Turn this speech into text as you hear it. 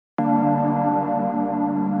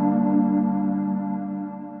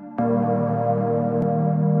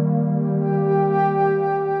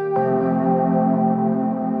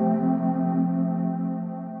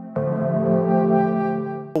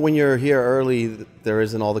When you're here early, there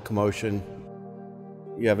isn't all the commotion.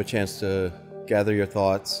 You have a chance to gather your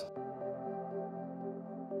thoughts.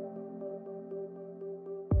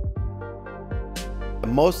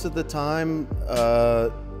 Most of the time,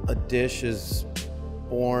 a dish is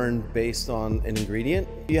born based on an ingredient.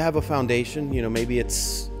 You have a foundation. Maybe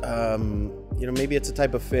it's maybe it's a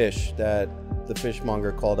type of fish that the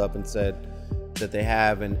fishmonger called up and said that they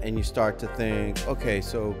have, and you start to think, okay,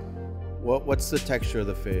 so what's the texture of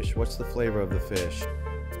the fish? What's the flavor of the fish?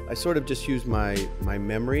 I sort of just use my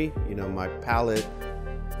memory, my palate,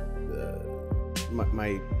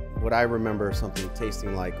 what I remember something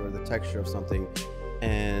tasting like, or the texture of something,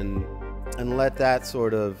 and let that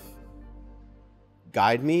sort of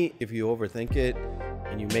guide me. If you overthink it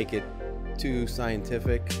and you make it too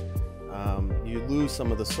scientific, you lose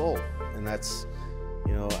some of the soul, and that's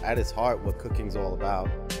at its heart what cooking's all about.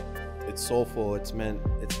 It's soulful. It's meant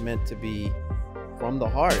to be from the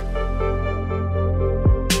heart.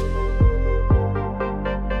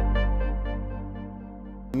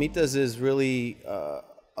 Mamitas is really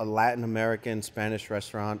a Latin American Spanish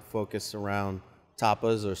restaurant focused around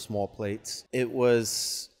tapas, or small plates. It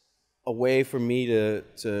was a way for me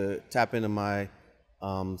to tap into my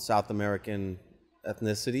South American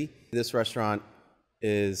ethnicity. This restaurant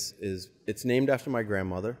it's named after my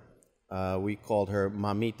grandmother. We called her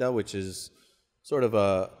Mamita, which is sort of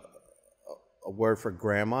a word for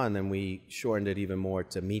grandma, and then we shortened it even more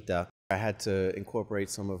to Mita. I had to incorporate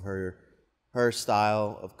some of her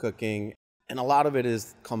style of cooking, and a lot of it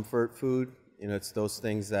is comfort food. It's those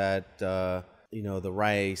things that the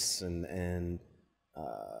rice and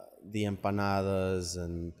the empanadas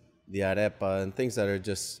and the arepa and things that are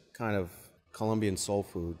just kind of Colombian soul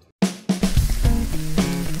food.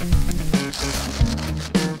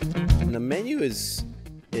 And the menu is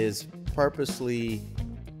purposely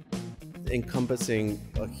encompassing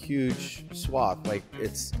a huge swath. Like,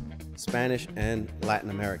 it's Spanish and Latin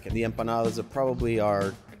American. The empanadas are probably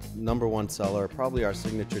our #1 seller, probably our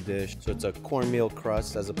signature dish. So it's a cornmeal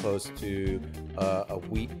crust as opposed to a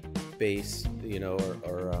wheat base,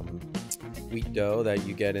 or wheat dough that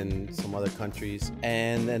you get in some other countries.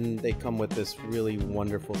 And then they come with this really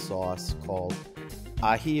wonderful sauce called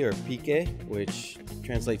ají, or pique, which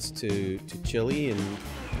translates to chili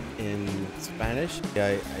in Spanish.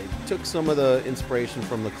 I took some of the inspiration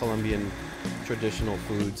from the Colombian traditional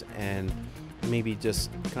foods and maybe just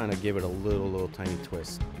kind of give it a little tiny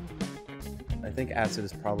twist. I think acid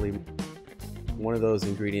is probably one of those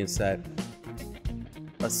ingredients that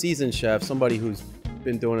a seasoned chef, somebody who's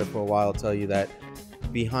been doing it for a while, will tell you that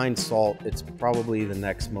behind salt, it's probably the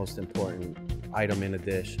next most important item in a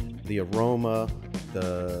dish. The aroma,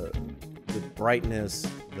 the brightness,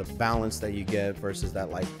 the balance that you get versus that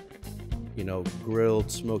grilled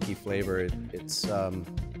smoky flavor. It's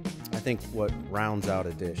I think what rounds out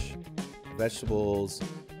a dish. Vegetables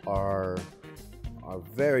are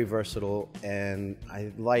very versatile, and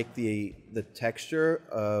I like the texture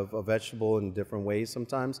of a vegetable in different ways.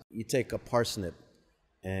 Sometimes you take a parsnip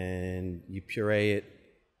and you puree it,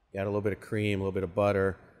 you add a little bit of cream, a little bit of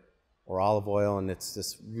butter or olive oil, and it's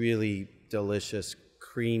this really delicious,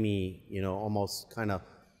 creamy, almost kind of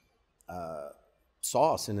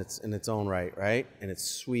sauce in its own right? And it's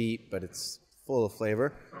sweet, but it's full of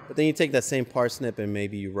flavor. But then you take that same parsnip and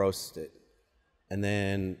maybe you roast it, and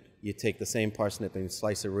then you take the same parsnip and you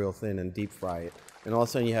slice it real thin and deep fry it, and all of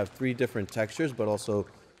a sudden you have 3 different textures, but also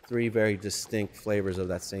 3 very distinct flavors of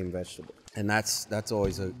that same vegetable. And that's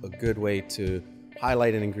always a good way to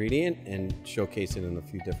highlight an ingredient and showcase it in a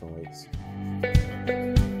few different ways.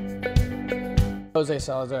 Jose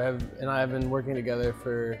Salazar and I have been working together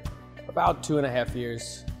for about 2.5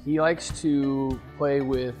 years. He likes to play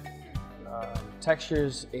with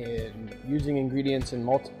textures and using ingredients in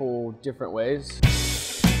multiple different ways.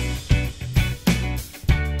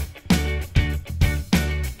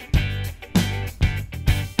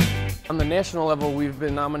 On the national level, we've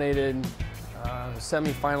been nominated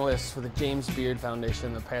semi-finalists for the James Beard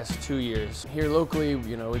Foundation the past 2 years. Here locally,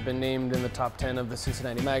 we've been named in the top 10 of the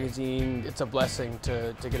Cincinnati Magazine. It's a blessing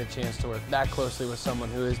to get a chance to work that closely with someone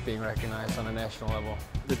who is being recognized on a national level.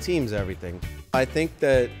 The team's everything. I think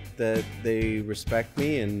that they respect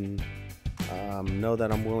me and know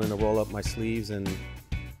that I'm willing to roll up my sleeves and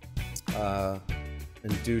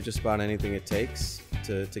do just about anything it takes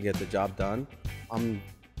to get the job done. I'm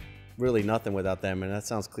really nothing without them, and that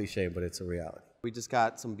sounds cliche, but it's a reality. We just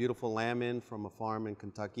got some beautiful lamb in from a farm in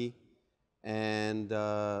Kentucky, and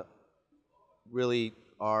really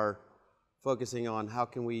are focusing on how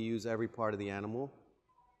can we use every part of the animal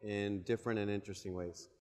in different and interesting ways.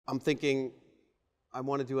 I'm thinking I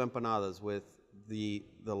want to do empanadas with the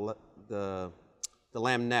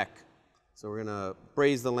lamb neck. So we're gonna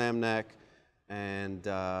braise the lamb neck and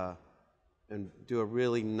do a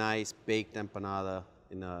really nice baked empanada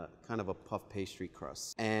in a kind of a puff pastry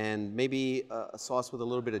crust, and maybe a sauce with a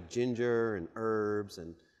little bit of ginger and herbs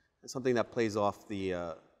and something that plays off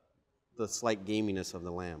the slight gaminess of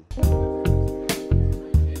the lamb.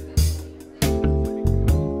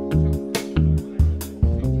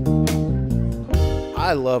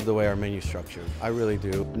 I love the way our menu's structured. I really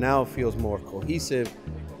do. Now it feels more cohesive.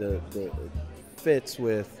 It fits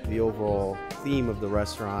with the overall theme of the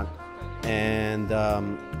restaurant, and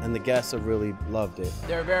the guests have really loved it.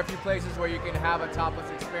 There are very few places where you can have a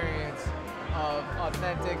tapas experience of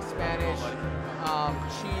authentic Spanish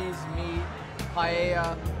cheese, meat,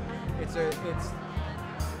 paella. It's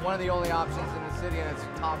one of the only options in the city, and it's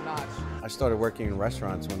top notch. I started working in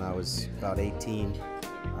restaurants when I was about 18.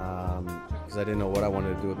 Because I didn't know what I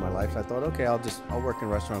wanted to do with my life. I thought, okay, I'll work in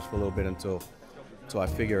restaurants for a little bit until I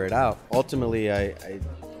figure it out. Ultimately, I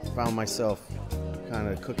found myself kind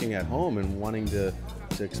of cooking at home and wanting to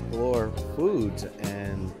explore foods.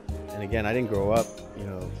 And again, I didn't grow up,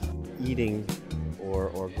 eating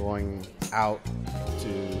or going out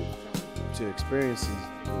to experience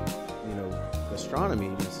gastronomy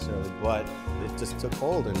necessarily, but it just took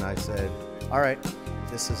hold, and I said, all right,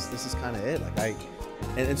 this is kind of it.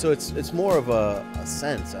 And so it's more of a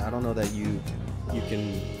sense. I don't know that you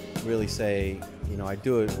can really say, I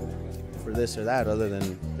do it for this or that, other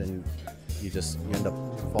than you end up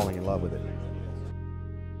falling in love with it.